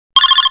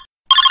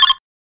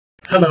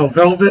Hello,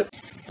 Velvet.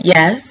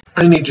 Yes.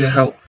 I need your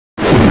help.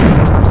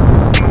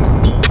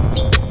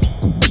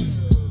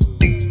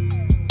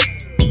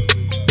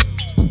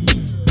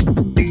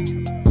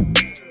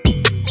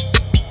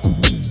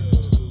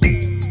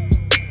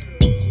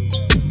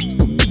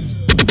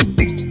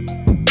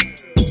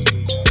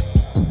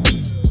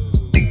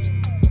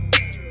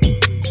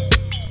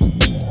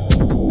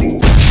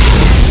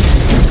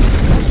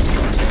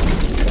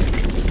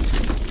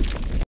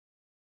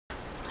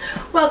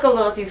 Welcome,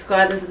 Loyalty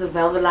Squad. This is the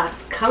Velvet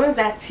Locks coming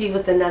back to you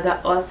with another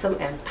awesome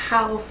and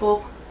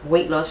powerful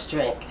weight loss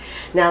drink.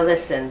 Now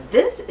listen,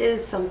 this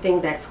is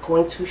something that's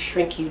going to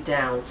shrink you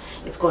down.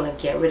 It's going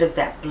to get rid of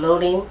that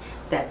bloating,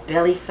 that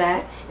belly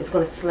fat. It's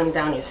going to slim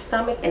down your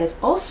stomach, and it's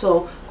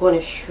also going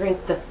to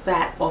shrink the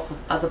fat off of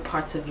other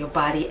parts of your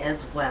body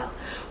as well.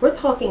 We're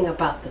talking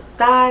about the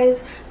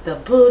thighs, the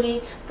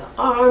booty, the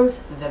arms,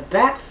 the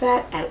back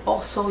fat, and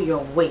also your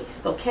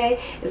waist,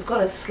 okay? It's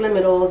going to slim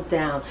it all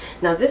down.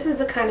 Now this is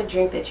the kind of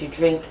drink that you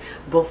drink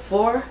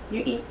before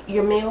you eat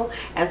your meal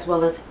as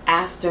well as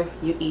after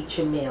you eat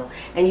your meal.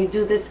 And you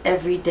do this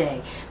every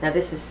day. Now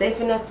this is safe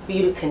enough for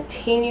you to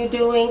continue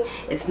doing.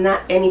 It's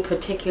not any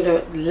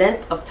particular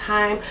length of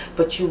time,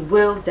 but you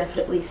will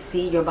definitely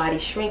see your body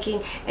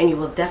shrinking and you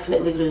will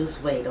definitely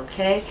lose weight,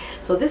 okay?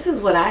 So this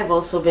is what I've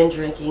also been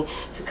drinking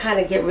to kind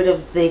of get rid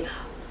of the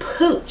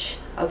pooch,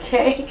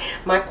 okay?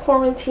 My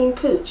quarantine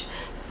pooch.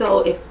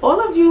 So if all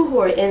of you who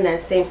are in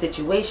that same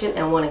situation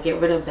and want to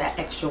get rid of that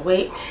extra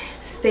weight,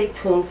 stay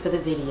tuned for the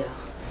video.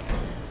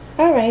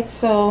 Alright,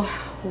 so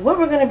what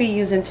we're going to be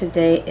using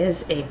today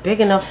is a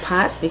big enough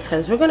pot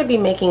because we're going to be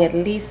making at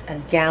least a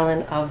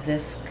gallon of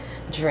this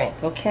drink,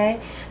 okay?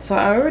 So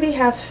I already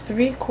have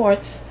 3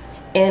 quarts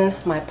in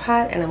my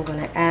pot and I'm going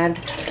to add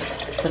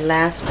the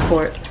last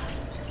quart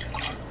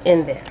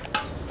in there.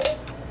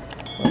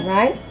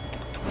 Alright?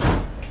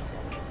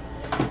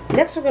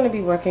 Next we're going to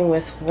be working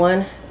with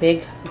 1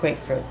 big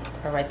grapefruit.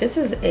 Alright, this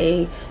is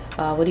a,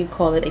 what do you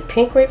call it, a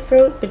pink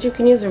grapefruit, but you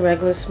can use a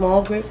regular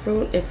small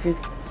grapefruit if you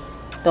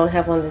don't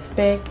have one this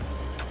big.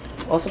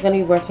 Also going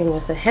to be working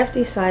with a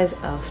hefty size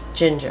of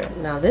ginger.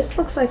 Now this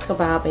looks like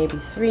about maybe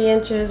 3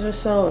 inches or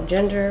so of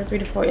ginger, 3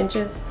 to 4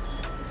 inches.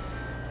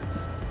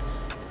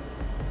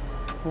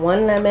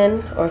 1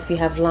 lemon, or if you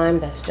have lime,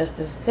 that's just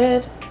as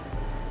good.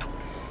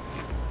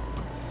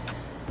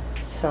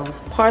 Some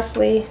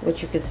parsley,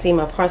 which you can see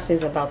my parsley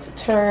is about to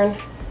turn,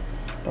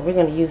 but we're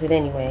going to use it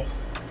anyway.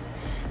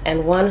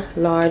 And 1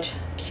 large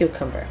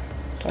cucumber.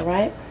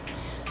 Alright,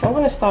 so I'm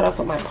going to start off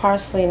with my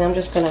parsley, and I'm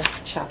just going to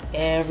chop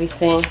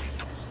everything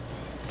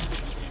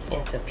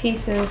into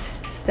pieces,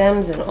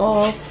 stems and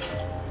all,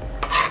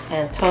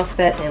 and toss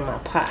that in my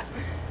pot.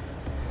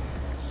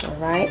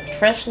 Alright,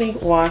 freshly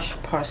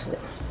washed parsley.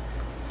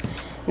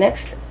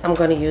 Next, I'm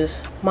going to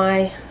use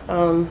my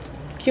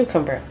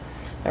cucumber.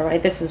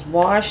 Alright, this is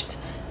washed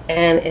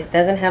and it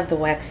doesn't have the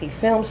waxy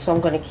film, so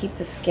I'm going to keep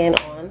the skin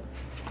on,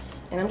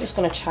 and I'm just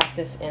going to chop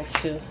this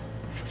into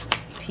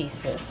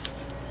pieces.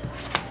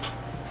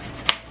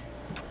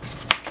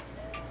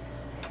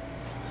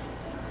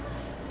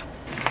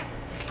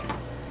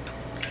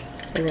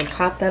 And then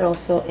pop that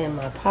also in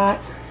my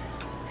pot.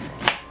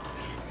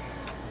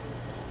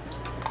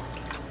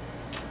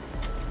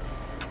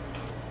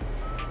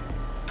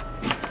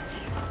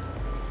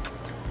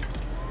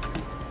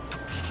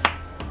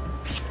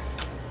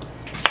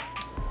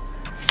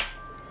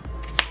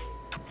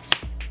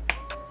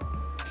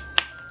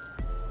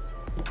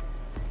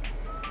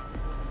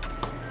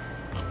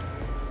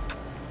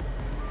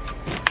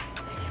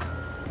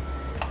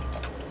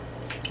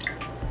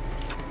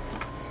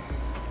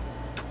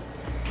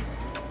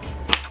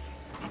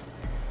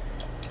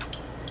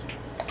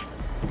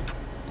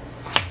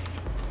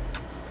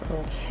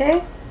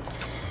 Okay,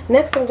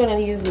 next I'm going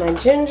to use my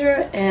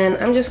ginger, and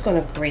I'm just going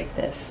to grate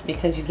this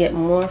because you get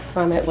more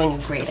from it when you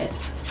grate it.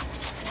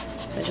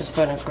 So just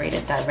going to grate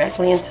it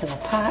directly into the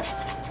pot.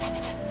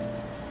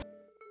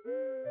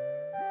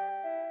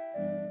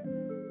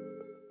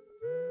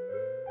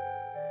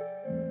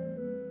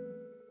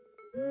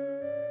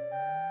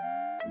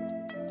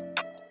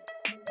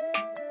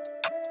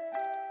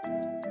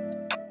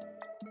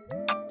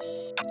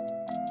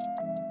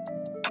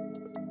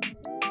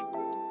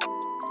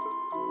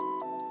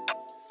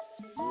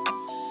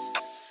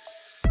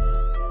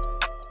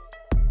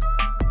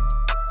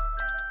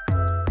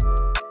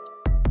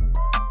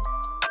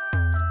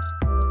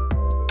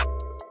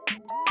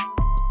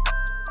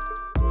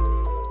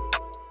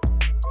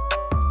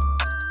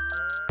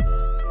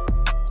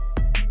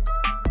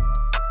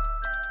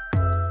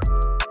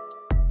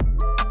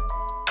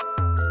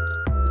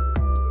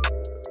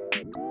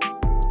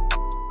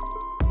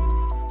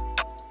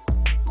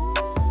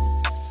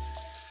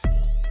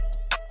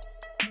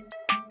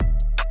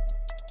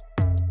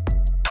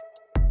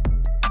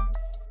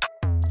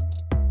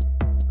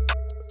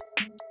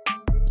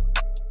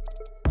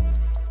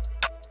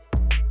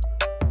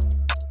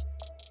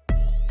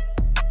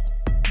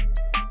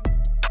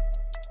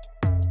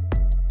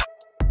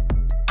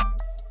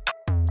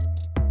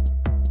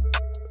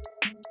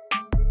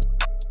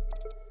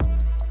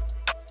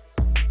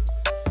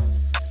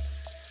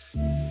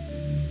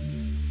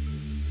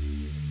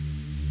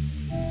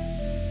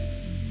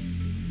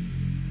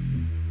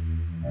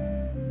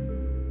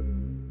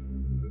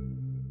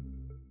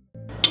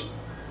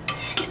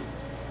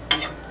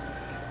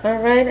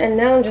 Alright, and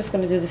now I'm just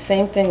going to do the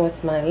same thing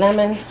with my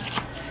lemon.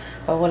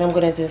 But what I'm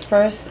going to do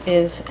first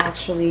is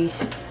actually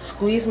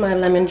squeeze my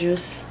lemon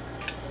juice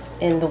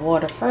in the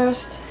water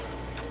first.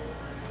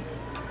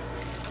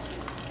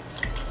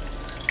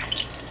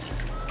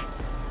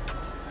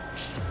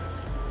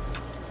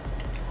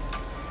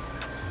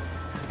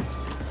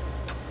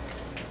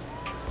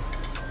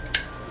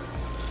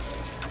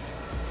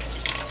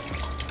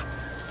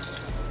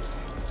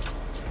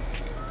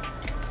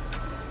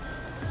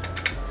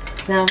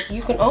 Now,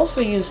 you can also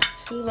use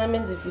 2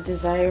 lemons if you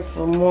desire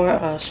for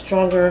more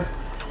stronger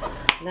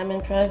lemon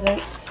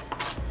presence.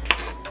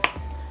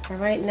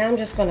 Alright, now I'm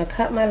just going to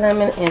cut my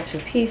lemon into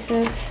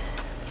pieces.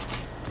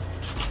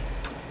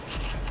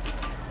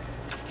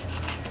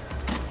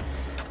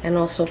 And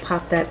also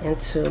pop that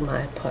into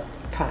my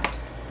pot.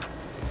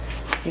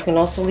 You can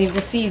also leave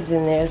the seeds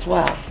in there as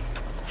well.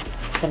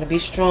 It's going to be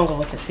stronger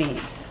with the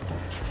seeds.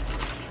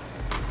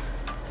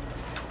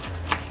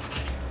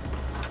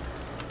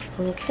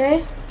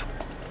 Okay.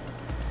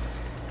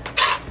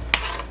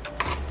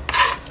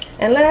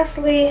 And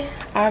lastly,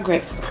 our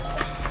grapefruit.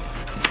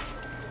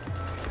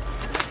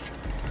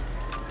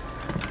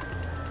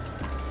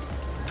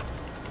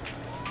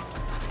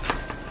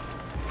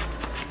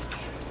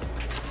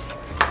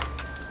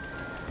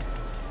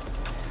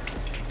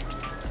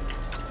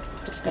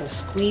 Just gonna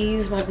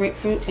squeeze my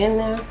grapefruit in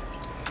there.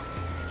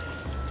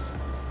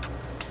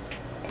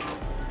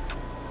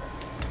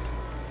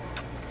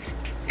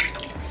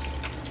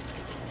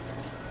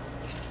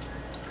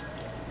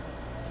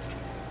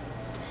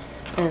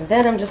 And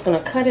then I'm just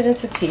going to cut it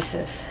into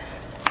pieces.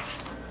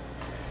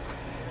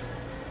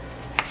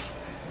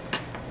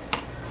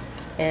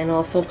 And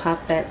also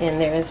pop that in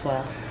there as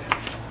well.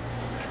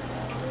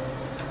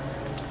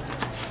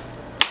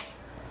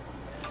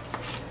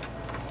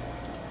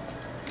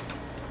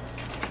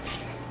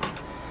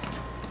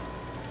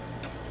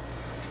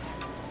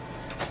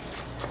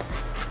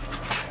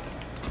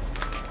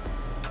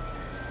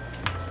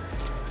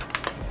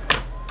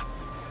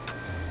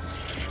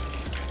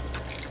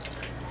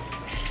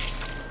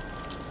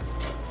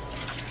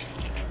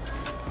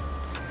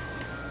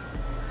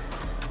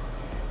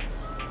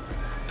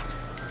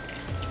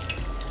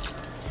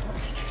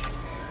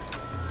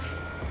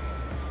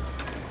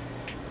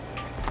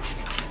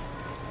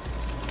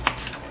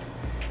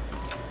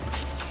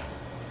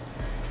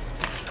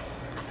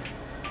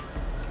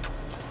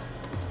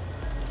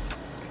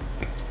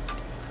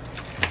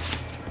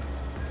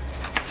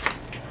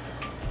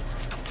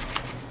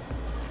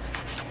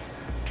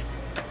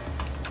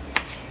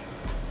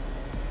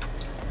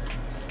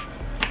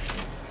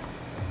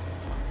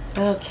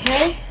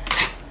 Okay,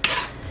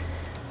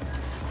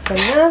 so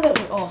now that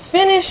we're all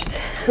finished,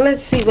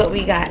 let's see what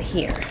we got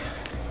here.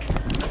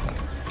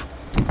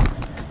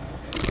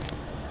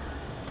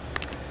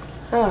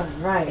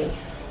 Alrighty.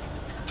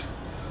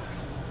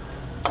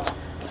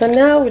 So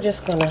now we're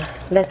just gonna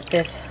let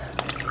this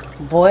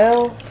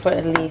boil for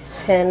at least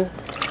 10,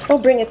 we'll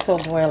bring it to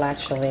a boil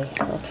actually,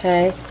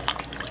 okay?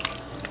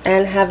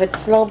 And have it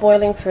slow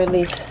boiling for at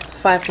least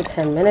 5 to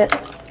 10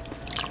 minutes.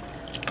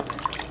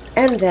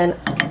 And then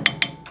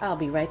I'll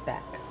be right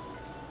back.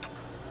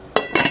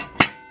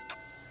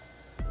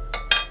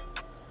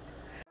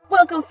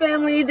 Welcome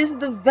family, this is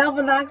the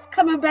Beverages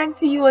coming back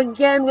to you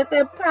again with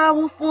a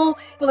powerful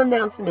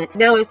announcement.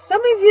 Now if some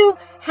of you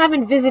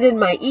haven't visited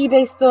my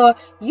eBay store,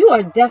 you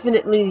are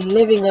definitely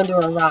living under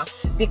a rock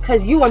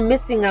because you are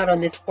missing out on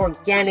this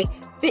organic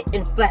fit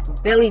and flat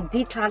belly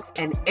detox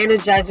and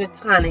energizer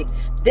tonic.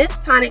 This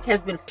tonic has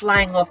been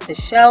flying off the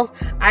shelves.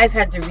 I've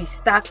had to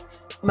restock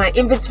my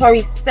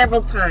inventory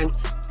several times.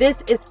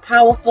 This is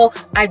powerful.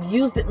 I've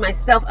used it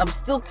myself. I'm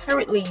still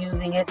currently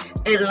using it.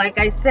 And like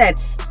I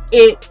said,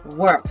 it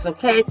works,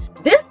 okay?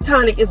 This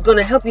tonic is going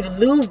to help you to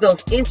lose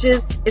those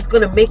inches. It's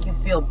going to make you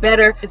feel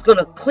better. It's going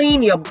to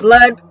clean your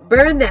blood,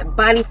 burn that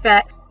body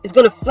fat. It's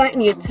going to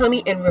flatten your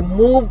tummy and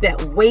remove that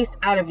waste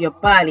out of your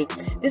body.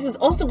 This is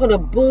also going to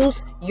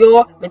boost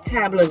your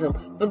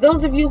metabolism. For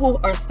those of you who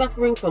are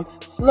suffering from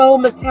slow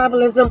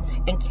metabolism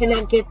and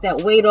cannot get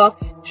that weight off,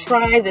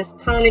 try this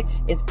tonic.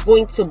 It's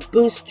going to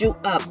boost you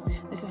up.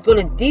 This is going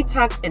to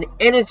detox and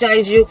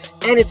energize you,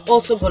 and it's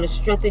also going to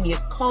strengthen your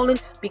colon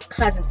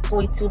because it's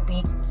going to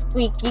be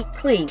squeaky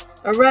clean.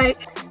 All right,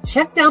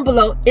 check down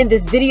below in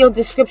this video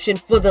description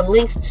for the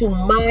links to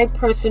my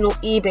personal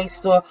eBay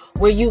store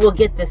where you will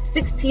get the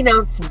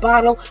 16-ounce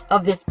bottle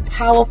of this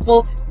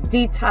powerful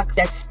detox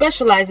that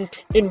specializes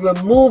in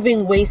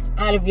removing waste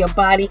out of your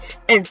body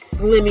and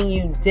slimming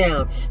you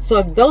down. So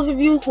if those of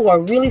you who are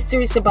really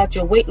serious about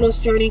your weight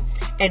loss journey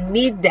and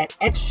need that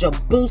extra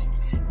boost,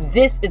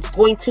 this is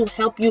going to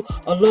help you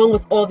along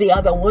with all the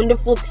other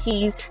wonderful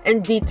teas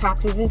and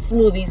detoxes and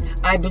smoothies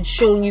I've been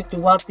showing you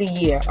throughout the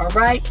year. All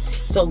right,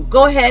 so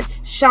go ahead,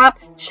 shop,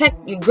 check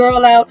your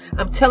girl out.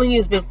 I'm telling you,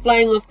 it's been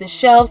flying off the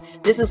shelves.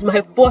 This is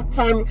my 4th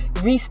time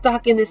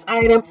restocking this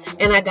item,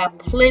 and I got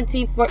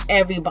plenty for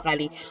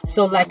everybody.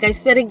 So like I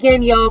said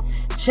again, y'all,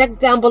 check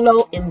down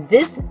below in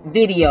this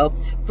video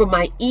for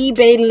my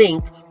eBay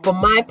link from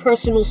my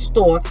personal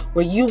store,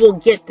 where you will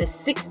get the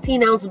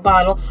 16-ounce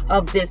bottle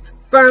of this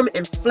firm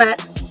and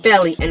flat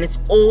belly, and it's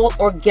all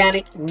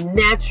organic,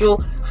 natural,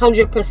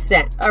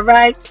 100%. All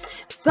right,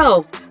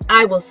 so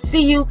I will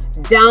see you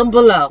down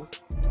below.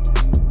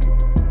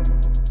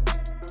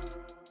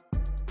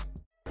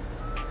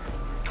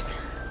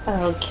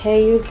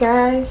 Okay, you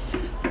guys,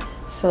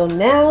 so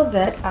now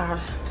that our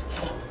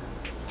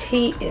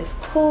tea is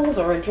cooled,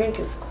 or our drink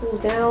is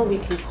cooled down, we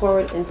can pour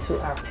it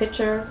into our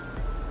pitcher.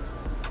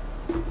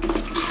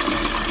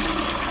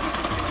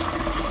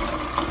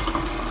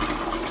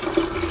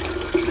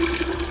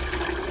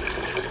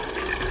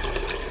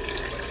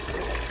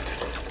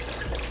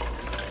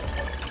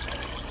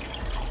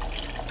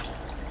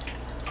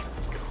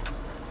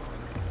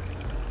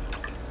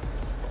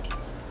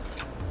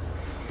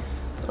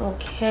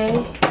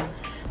 Okay,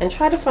 and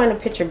try to find a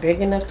pitcher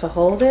big enough to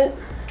hold it.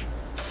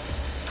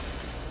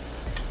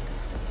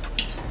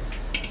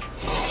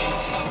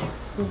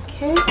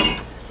 Okay,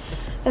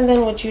 and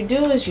then what you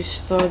do is you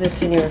store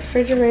this in your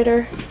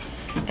refrigerator,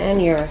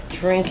 and your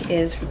drink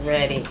is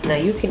ready. Now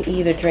you can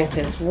either drink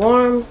this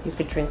warm, you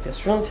could drink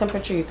this room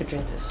temperature, you could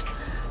drink this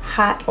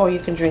hot, or you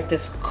can drink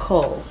this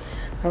cold.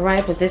 All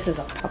right, but this is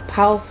a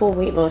powerful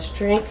weight loss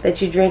drink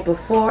that you drink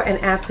before and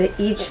after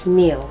each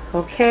meal,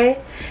 okay?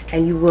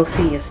 And you will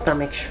see your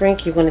stomach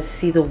shrink. You're going to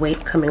see the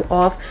weight coming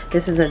off.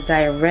 This is a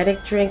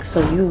diuretic drink, so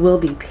you will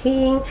be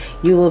peeing,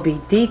 you will be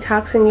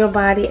detoxing your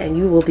body, and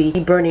you will be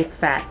burning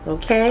fat,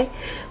 okay?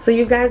 So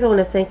you guys, I want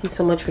to thank you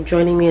so much for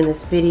joining me in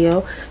this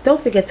video.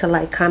 Don't forget to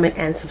like, comment,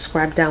 and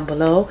subscribe down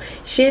below.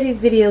 Share these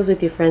videos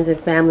with your friends and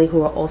family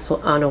who are also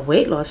on a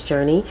weight loss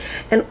journey.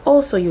 And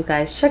also, you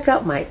guys, check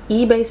out my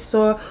eBay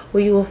store,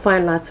 where you will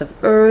find lots of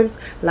herbs,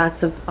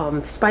 lots of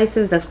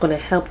spices that's going to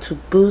help to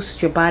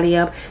boost your body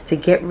up, to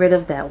get rid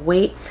of that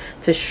weight,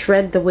 to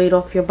shred the weight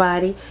off your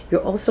body.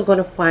 You're also going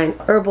to find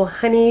herbal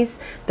honeys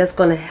that's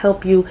going to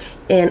help you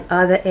in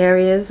other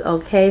areas,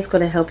 okay? It's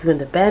going to help you in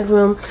the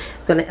bedroom.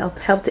 It's going to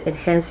help to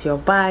enhance your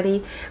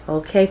body,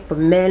 okay, for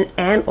men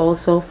and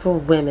also for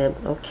women,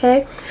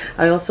 okay?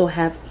 I also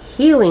have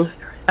healing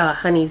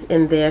honeys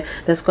in there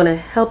that's going to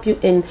help you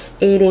in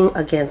aiding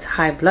against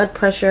high blood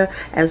pressure,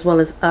 as well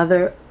as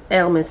other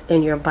ailments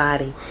in your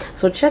body.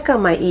 So check out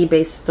my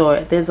eBay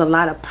store. There's a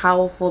lot of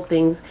powerful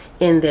things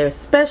in there,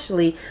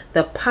 especially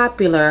the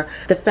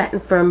Fat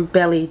and Firm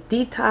Belly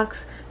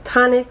Detox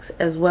Tonics,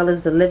 as well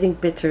as the Living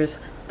Bitters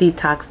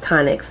Detox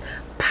Tonics.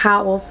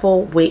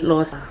 Powerful weight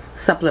loss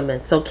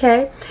supplements,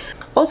 okay?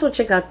 Also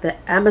check out the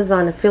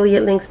Amazon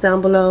affiliate links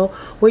down below,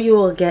 where you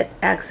will get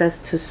access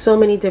to so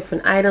many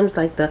different items,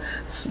 like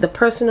the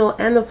personal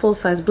and the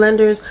full-size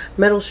blenders,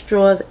 metal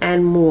straws,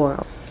 and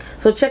more.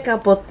 So check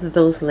out both of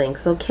those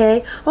links,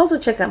 okay? Also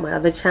check out my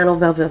other channel,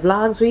 Velvet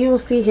Vlogs, where you will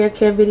see hair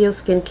care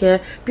videos,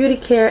 skincare, beauty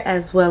care,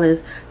 as well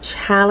as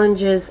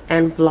challenges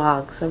and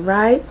vlogs, all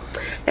right?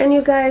 And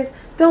you guys,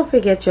 don't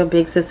forget your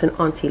big sis and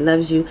auntie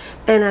loves you,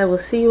 and I will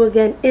see you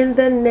again in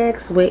the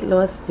next weight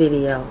loss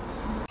video.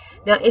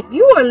 Now, if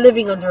you are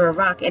living under a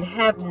rock and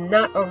have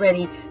not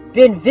already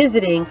been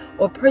visiting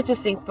or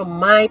purchasing from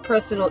my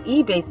personal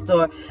eBay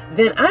store,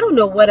 then I don't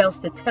know what else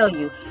to tell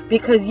you,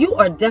 because you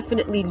are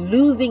definitely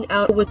losing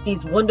out with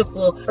these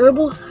wonderful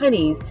herbal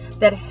honeys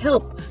that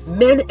help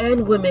men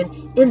and women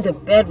in the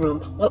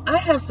bedroom. Well, I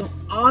have some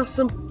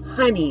awesome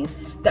honeys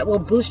that will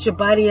boost your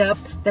body up.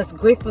 That's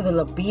great for the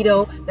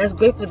libido. That's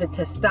great for the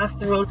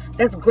testosterone.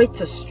 That's great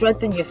to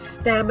strengthen your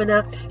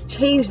stamina,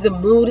 change the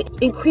mood,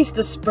 increase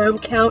the sperm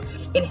count.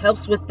 It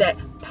helps with that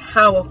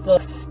powerful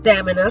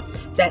stamina,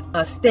 that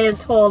stand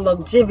tall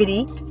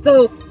longevity.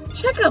 So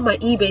check out my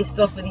eBay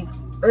store for these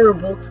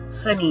herbal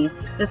honeys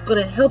that's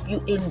going to help you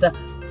in the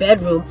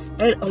bedroom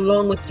and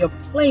along with your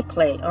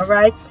play. All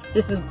right,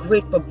 this is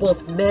great for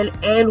both men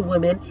and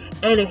women,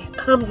 and it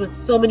comes with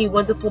so many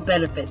wonderful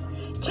benefits.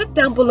 Check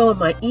down below in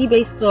my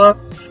eBay store,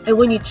 and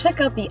when you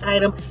check out the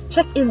item,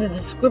 check in the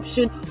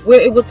description, where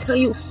it will tell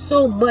you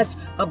so much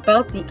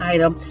about the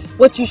item,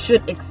 what you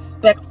should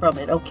expect from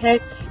it, okay?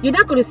 You're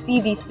not going to see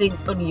these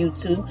things on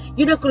YouTube.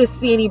 You're not going to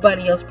see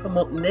anybody else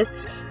promoting this.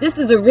 This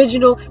is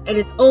original, and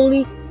it's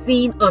only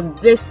seen on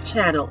this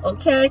channel,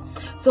 okay?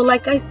 So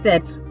like I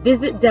said,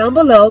 visit down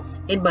below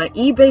in my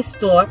eBay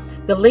store.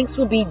 The links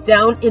will be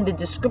down in the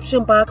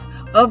description box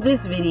of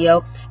this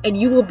video, and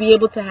you will be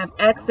able to have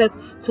access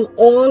to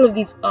all of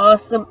these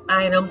awesome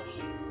items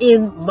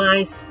in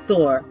my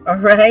store. All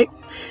right,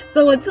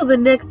 so until the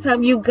next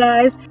time, you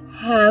guys,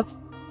 have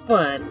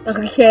fun,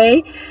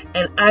 okay?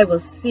 And I will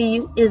see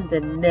you in the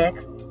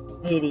next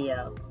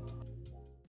video.